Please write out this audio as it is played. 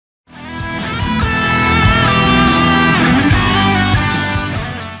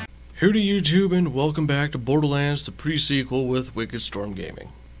YouTube, and welcome back to Borderlands, the pre-sequel with Wickedstorm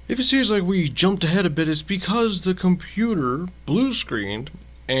Gaming. If it seems like we jumped ahead a bit, it's because the computer blue-screened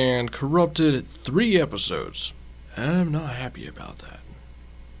and corrupted 3 episodes. I'm not happy about that.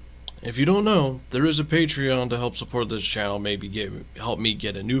 If you don't know, there is a Patreon to help support this channel, help me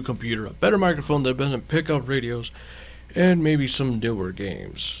get a new computer, a better microphone that doesn't pick up radios, and maybe some newer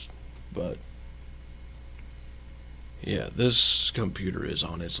games. But yeah, this computer is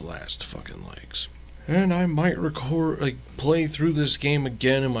on its last fucking legs. And I might play through this game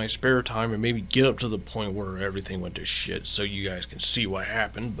again in my spare time and maybe get up to the point where everything went to shit so you guys can see what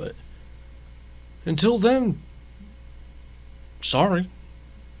happened, but until then, sorry.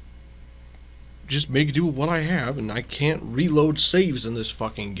 Just make do with what I have, and I can't reload saves in this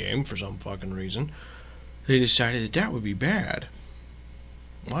fucking game for some fucking reason. They decided that would be bad.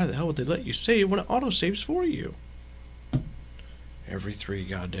 Why the hell would they let you save when it auto-saves for you? Every 3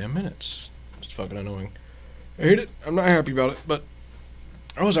 goddamn minutes. It's fucking annoying. I hate it. I'm not happy about it, but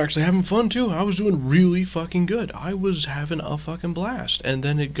I was actually having fun too. I was doing really fucking good. I was having a fucking blast. And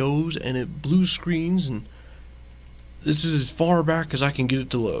then it goes and it blue screens, and this is as far back as I can get it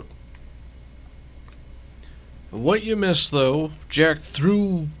to load. What you missed though, Jack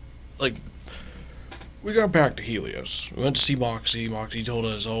threw, we got back to Helios. We went to see Moxie. Moxie told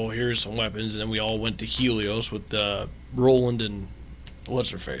us, oh, here's some weapons, and then we all went to Helios with Roland and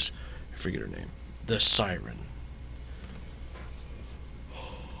what's her face? I forget her name. The Siren.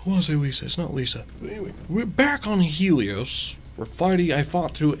 I want to say Lisa. It's not Lisa. But anyway, we're back on Helios. We're fighting. I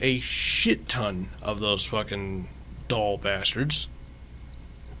fought through a shit ton of those fucking doll bastards.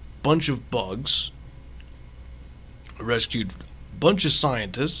 Bunch of bugs. Rescued a bunch of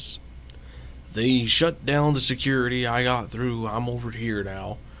scientists. They shut down the security. I got through. I'm over here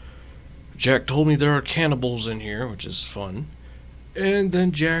now. Jack told me there are cannibals in here, which is fun. And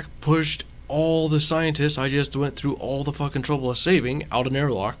then Jack pushed all the scientists I just went through all the fucking trouble of saving out an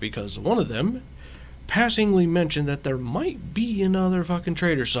airlock because one of them passingly mentioned that there might be another fucking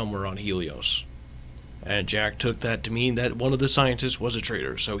traitor somewhere on Helios. And Jack took that to mean that one of the scientists was a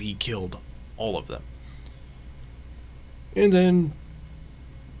traitor, so he killed all of them. And then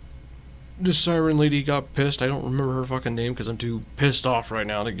this Siren lady got pissed. I don't remember her fucking name because I'm too pissed off right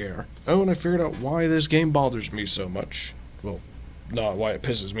now to care. Oh, and I figured out why this game bothers me so much. Well, not why it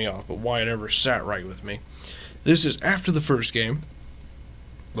pisses me off, but why it never sat right with me. This is after the first game,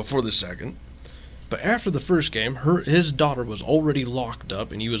 before the second. But after the first game, his daughter was already locked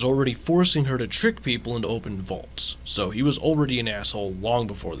up, and he was already forcing her to trick people into open vaults. So he was already an asshole long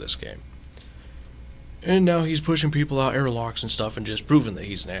before this game. And now he's pushing people out airlocks and stuff and just proving that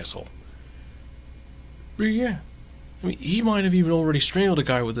he's an asshole. But yeah, I mean, he might have even already strangled a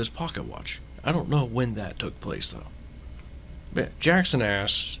guy with his pocket watch. I don't know when that took place though. But Jack's an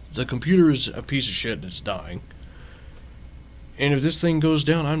ass. The computer is a piece of shit and it's dying. And if this thing goes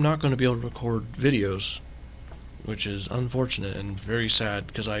down, I'm not going to be able to record videos, which is unfortunate and very sad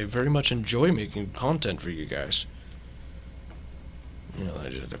because I very much enjoy making content for you guys. You know, I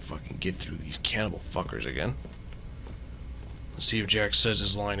just have to fucking get through these cannibal fuckers again. Let's see if Jack says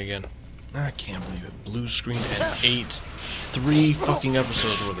his line again. I can't believe it. Blue screen and 3 fucking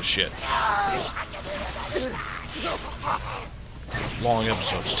episodes worth of shit. Long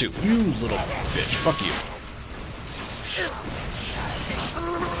episodes too. You little bitch. Fuck you.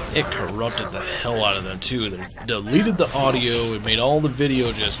 It corrupted the hell out of them too. They deleted the audio. It made all the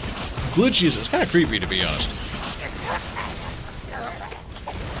video just glitchy. It's kind of creepy to be honest.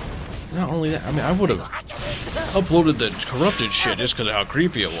 Not only that, I mean, I would have uploaded the corrupted shit just because of how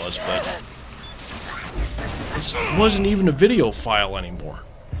creepy it was, but it wasn't even a video file anymore.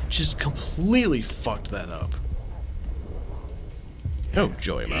 Just completely fucked that up. Oh,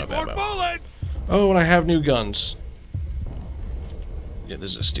 joy, I'm out of ammo. Oh, and I have new guns. Yeah,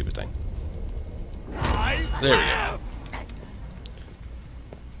 this is a stupid thing. There we go.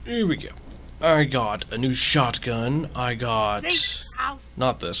 Here we go. I got a new shotgun. I got...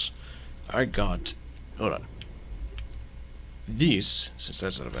 not this. I got... hold on. These, since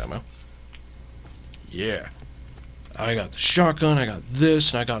that's out of ammo. Yeah. I got the shotgun, I got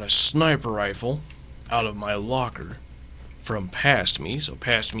this, and I got a sniper rifle out of my locker from Past Me, so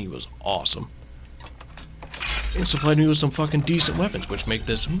Past Me was awesome. And supplied me with some fucking decent weapons, which make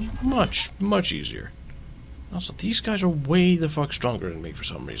this much, much easier. Also, these guys are way the fuck stronger than me for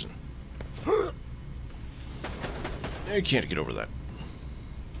some reason. I can't get over that.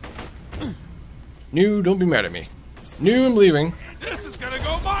 No, don't be mad at me. No, I'm leaving. This is gonna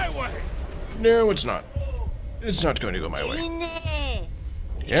go my way. No, it's not. It's not going to go my way.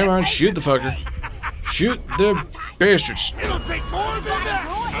 Come on, shoot the fucker. Shoot the bastards. It'll take more than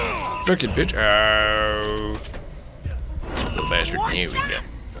that. fucking bitch. Oh. Little bastard. Here we go.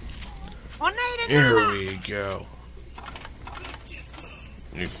 Here we go.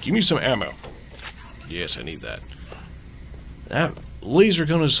 Give me some ammo. Yes, I need that. That laser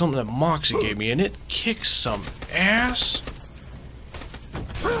gun is something that Moxie gave me, and it kicks some ass.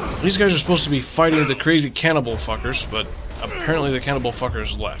 These guys are supposed to be fighting the crazy cannibal fuckers, but apparently the cannibal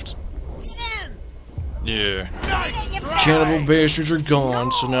fuckers left. Yeah. Cannibal bastards are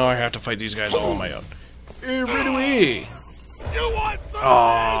gone, so now I have to fight these guys all on my own. Right away!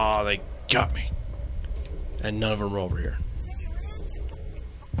 Aw, they got me. And none of them are over here.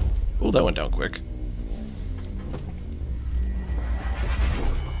 Oh, that went down quick.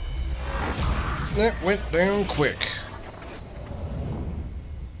 That went down quick.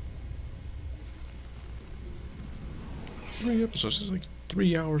 Three episodes, it's like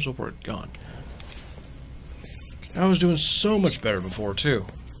 3 hours of work gone. I was doing so much better before, too.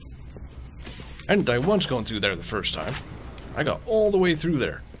 I didn't die once going through there the first time. I got all the way through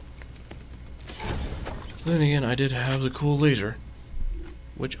there. Then again, I did have the cool laser,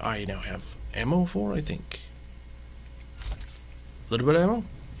 which I now have ammo for, I think. A little bit of ammo?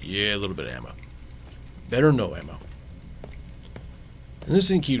 Yeah, a little bit of ammo. Better no ammo. And this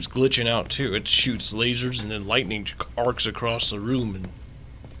thing keeps glitching out, too. It shoots lasers and then lightning arcs across the room and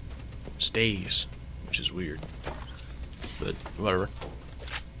stays, which is weird. But whatever.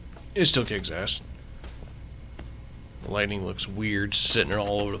 It still kicks ass. The lightning looks weird, sitting there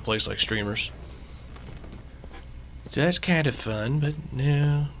all over the place like streamers. So that's kind of fun, but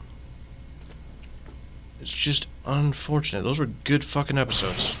no. It's just unfortunate. Those were good fucking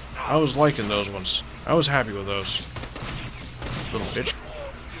episodes. I was liking those ones. I was happy with those. Little bitch.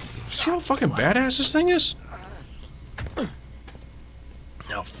 See how fucking badass this thing is?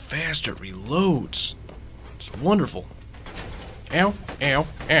 How fast it reloads. It's wonderful. Ow, ow,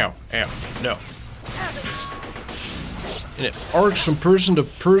 ow, ow. No. And it arcs from person to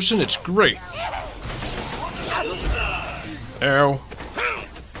person. It's great. Ow.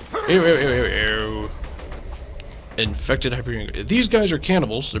 Ew, ew, ew, ew, ew. Infected Hyperion. These guys are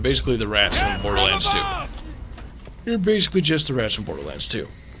cannibals. They're basically the rats from Borderlands 2. You're basically just the rats from Borderlands 2.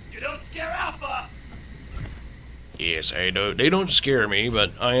 You don't scare Alpha. Yes, I know. They don't scare me,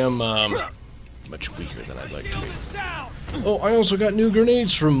 but I am much weaker than I'd like to be. Oh, I also got new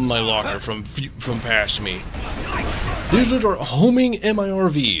grenades from my locker from past me. These are homing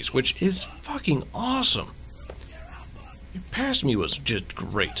MIRVs, which is fucking awesome. Past me was just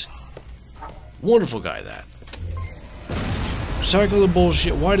great. Wonderful guy, that. Cycle the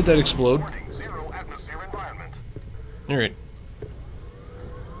bullshit. Why did that explode? Alright.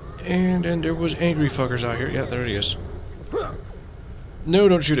 And there was angry fuckers out here. Yeah, there he is. No,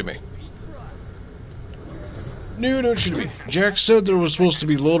 don't shoot at me. No, don't shoot at me. Jack said there was supposed to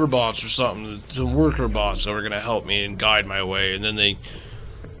be loader bots or something, some worker bots that were gonna help me and guide my way, and then they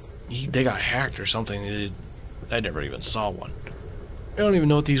got hacked or something. I never even saw one. I don't even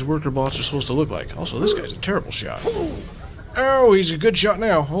know what these worker bots are supposed to look like. Also, this guy's a terrible shot. Oh, he's a good shot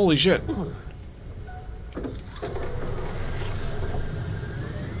now. Holy shit.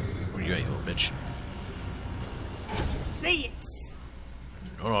 Where you at, you little bitch? See it.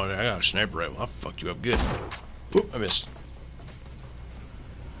 Hold on, I got a sniper rifle. I'll fuck you up good. Oop, I missed.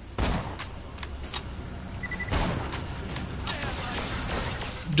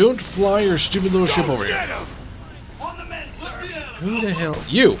 Don't fly your stupid little ship over here. Who the hell?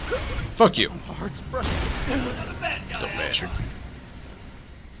 You! Fuck you. Dumb bastard.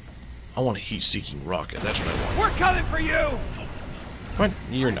 I want a heat-seeking rocket. That's what I want. We're coming for you. What?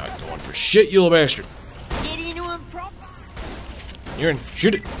 You're not going for shit, you little bastard. You're in.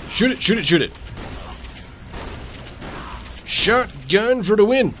 Shoot it. Shoot it. Shoot it. Shoot it. Shotgun for the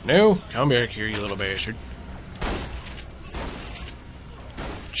win. No. Come back here, you little bastard.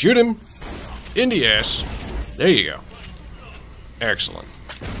 Shoot him. In the ass. There you go. Excellent.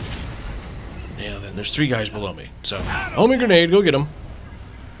 Yeah, then there's 3 guys below me. So, homing grenade. Go get them.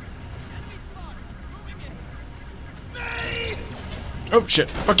 Oh,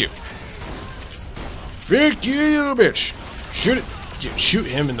 shit. Fuck you. Fuck you, you little bitch. Shoot it. Shoot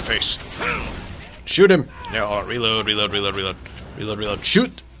him in the face. Shoot him. Now, reload, reload, reload, reload. Reload, reload.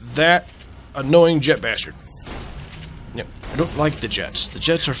 Shoot that annoying jet bastard. Yep. I don't like the jets. The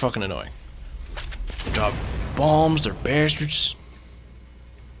jets are fucking annoying. They drop bombs. They're bastards.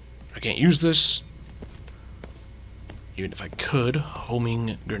 I can't use this. Even if I could,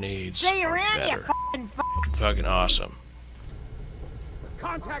 homing grenades Stay are around, better. you Fucking awesome.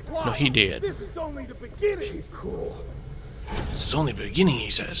 Contact No, he did. This is only the beginning. Cool. This is only the beginning,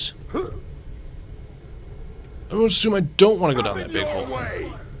 he says. I'm gonna assume I don't want to go down that big hole.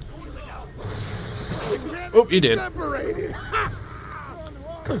 Oh, you did. Separated.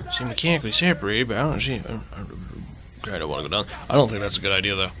 See, mechanically separated, but I don't see. I don't want to go down. I don't think that's a good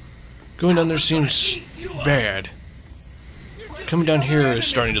idea, though. Going down there seems bad. Coming down here is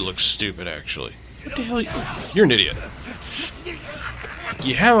starting to look stupid, actually. What the hell? You're an idiot.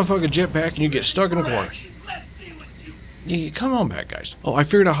 You have a fucking jetpack and you get stuck in a corner. Yeah, come on back, guys. Oh, I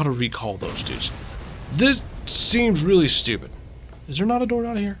figured out how to recall those dudes. This seems really stupid. Is there not a door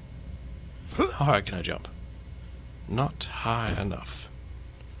out of here? How high can I jump? Not high enough.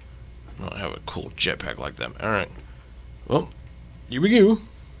 I don't have a cool jetpack like them. Alright. Well, here we go.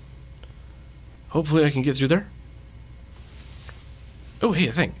 Hopefully I can get through there. Oh, hey,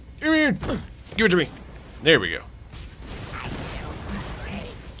 a thing. Give it to me. There we go.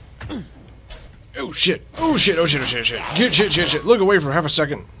 Oh, shit. Oh, shit. Oh, shit. Oh, shit. Shit. Get shit. Look away for half a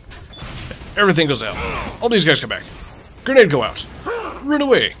second. Everything goes down. All these guys come back. Grenade go out. Run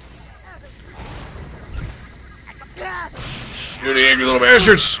away. You the angry little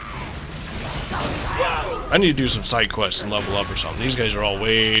bastards. I need to do some side quests and level up or something. These guys are all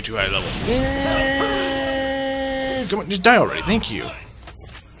way too high level. Come on, just die already. Thank you.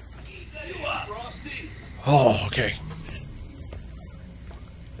 Oh, okay.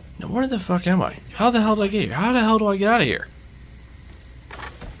 Now, where the fuck am I? How the hell did I get here? How the hell do I get out of here?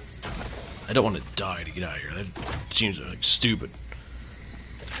 I don't want to die to get out of here. That seems like stupid.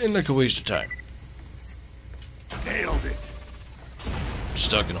 And like a waste of time. Nailed it.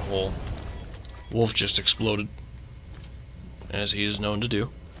 Stuck in a hole. Wolf just exploded. As he is known to do.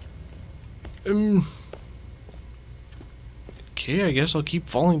 Okay, I guess I'll keep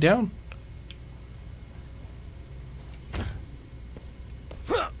falling down.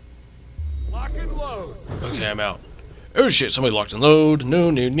 Lock and load. Okay, I'm out. Oh shit, somebody locked and load. No.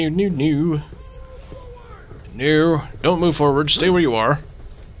 No, don't move forward. Stay where you are.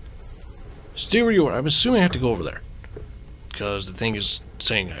 Stay where you are. I'm assuming I have to go over there. Because the thing is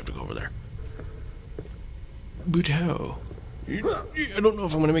saying I have to go over there. But how? I don't know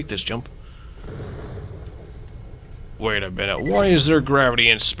if I'm going to make this jump. Wait a minute. Why is there gravity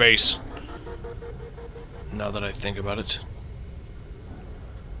in space? Now that I think about it.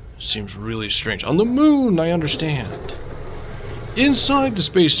 Seems really strange. On the moon, I understand. Inside the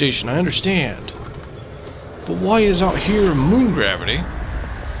space station, I understand. But why is out here moon gravity?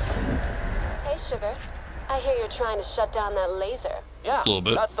 Hey, Sugar. I hear you're trying to shut down that laser. Yeah, A little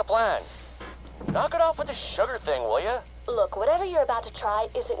bit. that's the plan. Knock it off with the sugar thing, will ya? Look, whatever you're about to try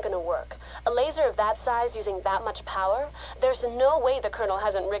isn't gonna work. A laser of that size using that much power, there's no way the Colonel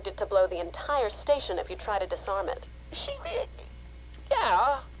hasn't rigged it to blow the entire station if you try to disarm it.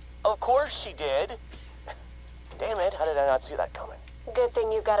 Yeah, of course she did. Damn it, how did I not see that coming? Good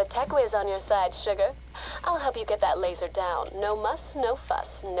thing you've got a tech whiz on your side, Sugar. I'll help you get that laser down. No muss, no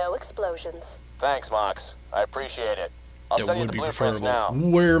fuss, no explosions. Thanks, Mox. I appreciate it. I'll That send you would the be blueprints preferable. now.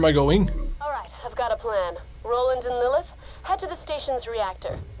 Where am I going? Alright, I've got a plan. Roland and Lilith, head to the station's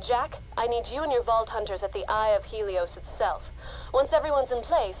reactor. Jack, I need you and your Vault Hunters at the Eye of Helios itself. Once everyone's in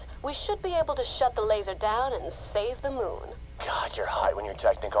place, we should be able to shut the laser down and save the moon. God, you're hot when you're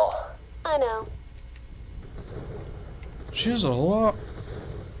technical. I know. She's a lot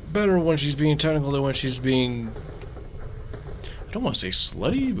better when she's being technical than when she's being... I don't want to say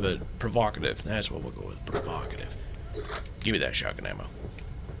slutty, but provocative. That's what we'll go with. Provocative. Give me that shotgun ammo.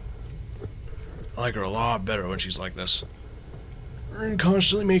 I like her a lot better when she's like this. And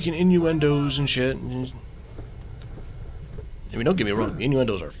constantly making innuendos and shit. I mean, don't get me wrong, the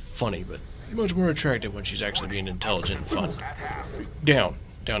innuendos are funny, but much more attractive when she's actually being intelligent and fun. Down.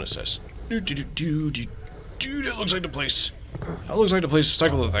 Down it says. Dude, it looks like the place. That looks like the place to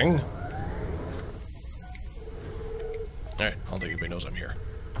cycle the thing. Alright, I don't think anybody knows I'm here.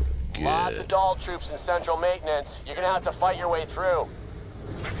 Good. Lots of doll troops in central maintenance. You're gonna have to fight your way through.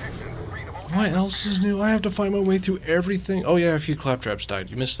 What else is new? I have to find my way through everything. Oh yeah, a few claptraps died.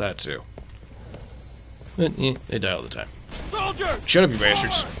 You missed that too. But, they die all the time. Soldier! Shut up, you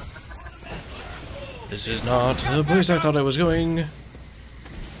bastards. This is not the place I thought I was going.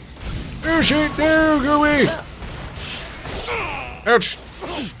 Oh shit, no, go away! Ouch!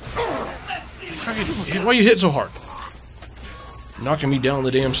 Why are you hitting so hard? Knocking me down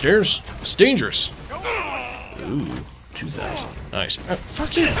the damn stairs? It's dangerous. Ooh, 2,000. Nice.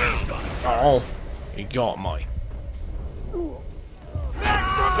 Fuck you! Oh, he got me.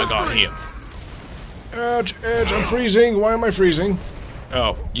 I got him. Ouch, ouch, I'm freezing. Why am I freezing?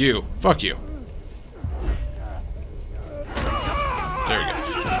 Oh, you. Fuck you. There we go.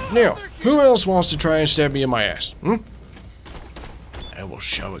 Now, who else wants to try and stab me in my ass? I will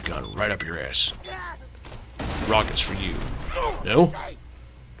shove a gun right up your ass. Rockets for you. No?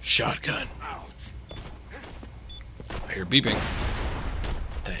 Shotgun. I hear beeping.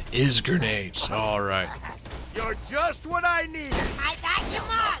 That is grenades. Alright. You're just what I needed. I got you,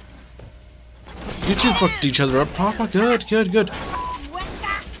 Mom. You two fucked each other up proper. Good, good, good.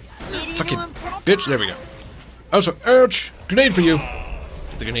 Fucking bitch. There we go. Also, ouch. Grenade for you.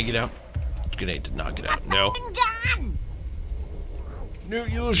 Did the grenade get out? The grenade did not get out. No. No,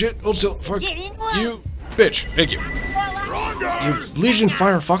 you little shit. Hold still. Fuck. You bitch. Thank you. You Legion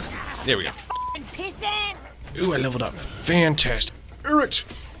fire fuck. There we go. Ooh, I leveled up. Fantastic. Alright.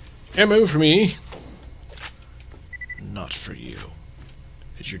 Ammo for me. Not for you.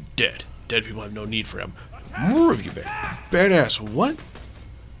 Because you're dead. Dead people have no need for them. More of you, badass. What?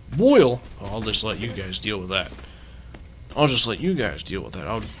 Boil? Oh, I'll just let you guys deal with that. I'll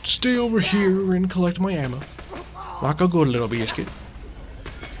stay over here and collect my ammo. Like a good little biscuit.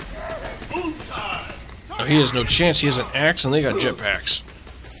 Oh, he has no chance. He has an axe and they got jetpacks.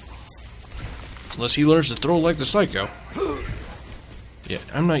 Unless he learns to throw like the psycho. Yeah,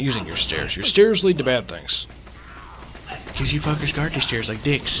 I'm not using your stairs. Your stairs lead to bad things. Because you fuckers guard your stairs like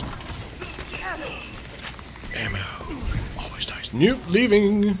dicks. Ammo. Always nice. Nope,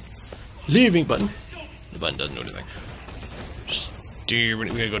 leaving. Leaving button. The button doesn't do anything. Steer, we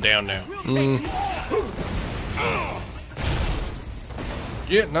gotta go down now.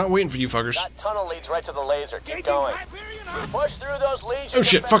 Yeah, not waiting for you fuckers. That tunnel leads right to the laser. Keep going. Push through those legions. Oh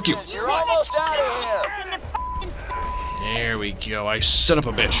shit, fuck you. You're almost out of here. There we go. I set up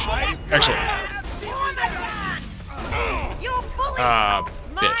a bitch. Excellent.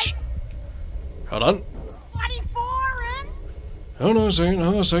 Bitch. Hold on. Hold on a second.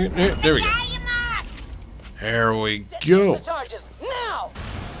 There we go. There we go. The charges now.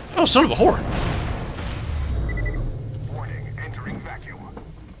 Oh, son of a whore.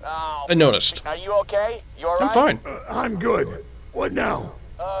 Oh, I noticed. are you okay? You alright? I'm fine. I'm good. What now?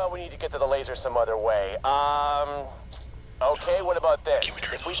 We need to get to the laser some other way. Okay, what about this?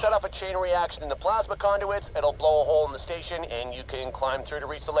 If we set off a chain reaction in the plasma conduits, it'll blow a hole in the station and you can climb through to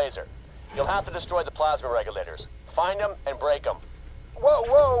reach the laser. You'll have to destroy the plasma regulators. Find them and break them. Whoa,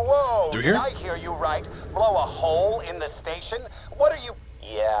 whoa, whoa! Through Did here? I hear you right? Blow a hole in the station? What are you...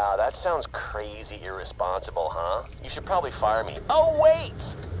 Yeah, that sounds crazy irresponsible, huh? You should probably fire me. Oh,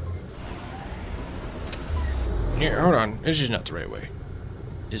 wait! Here, hold on. This is not the right way.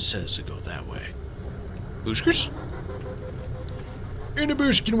 It says to go that way. Booskers? In the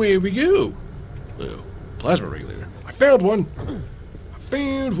booskin way we go. Oh, plasma regulator. I found one.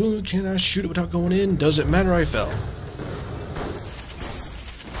 Can I shoot it without going in? Does it matter? I fell.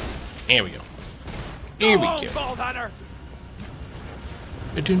 There we go. Here we go. Vault Hunter.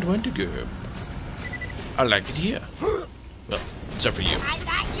 I didn't want to go. I like it here. Well, except for you.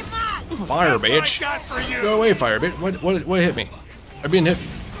 Fire, bitch. Go away, fire, bitch. What hit me? I'm being hit.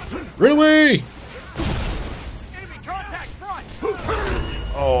 Run away! Enemy contact front.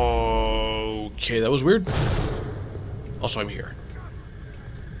 Okay, that was weird. Also, I'm here.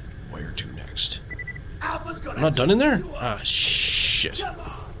 Where to next? I'm not done in there? Ah, shit.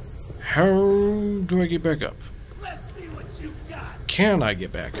 How do I get back up? Can I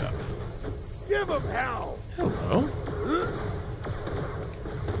get back up? Give him hell. Hello.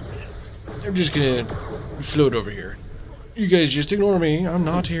 I'm just gonna float over here. You guys just ignore me. I'm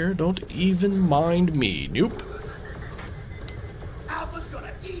not here. Don't even mind me. Nope. Alpha's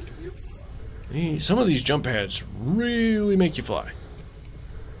gonna eat you. Some of these jump pads really make you fly.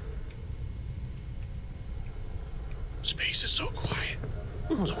 Space is so quiet.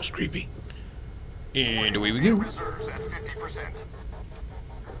 It was almost creepy. And away we go.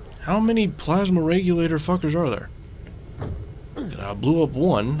 How many plasma regulator fuckers are there? I blew up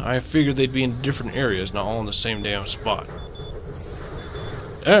one. I figured they'd be in different areas, not all in the same damn spot.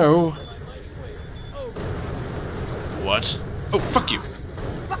 Oh. What? Oh, fuck you.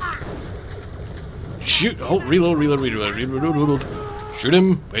 Shoot. Hold. Reload. Shoot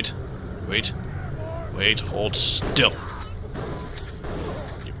him. Wait. Hold still.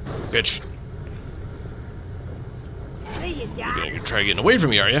 You bitch. You're gonna try getting away from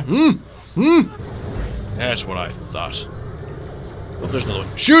me, are you? That's what I thought. Oh, there's another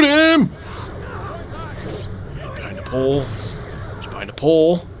one. Shoot him! Behind the pole. He's behind the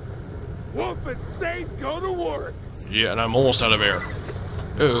pole. Wolf and safe, go to work. Yeah, and I'm almost out of air.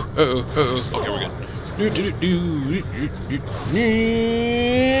 Okay, we're good.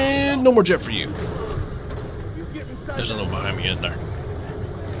 No more jet for you. There's another one behind me in there.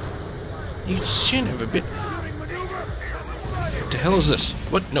 You son of a bit. What the hell is this?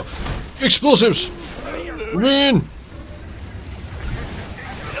 What? No. Explosives! Win!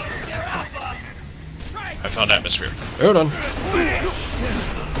 I found atmosphere. Hold on.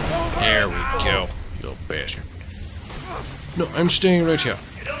 There we go. You little bastard. No, I'm staying right here.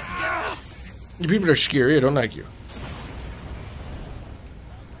 You people are scary. I don't like you.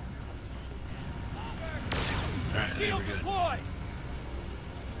 Alright, there we go.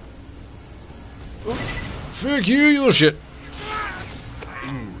 Oh, fuck you, you little shit.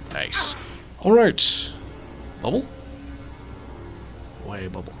 Nice. Alright. Bubble? Way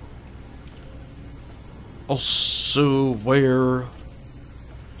bubble. Also, where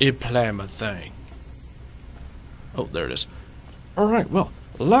a plasma thing. Oh, there it is. Alright, well,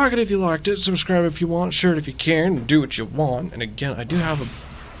 like it if you liked it, subscribe if you want, share it if you can, and do what you want. And again, I do have a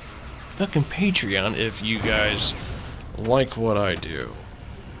fucking Patreon if you guys like what I do.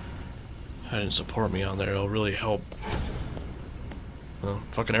 And support me on there, it'll really help. Well,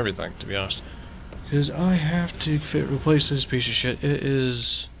 fucking everything, to be honest. Because I have to replace this piece of shit. It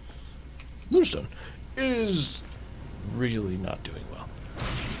is Moonstone. It is really not doing well.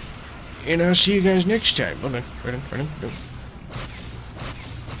 And I'll see you guys next time. Hold on, right on.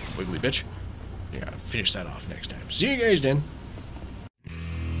 Wiggly bitch. Yeah, finish that off next time. See you guys then.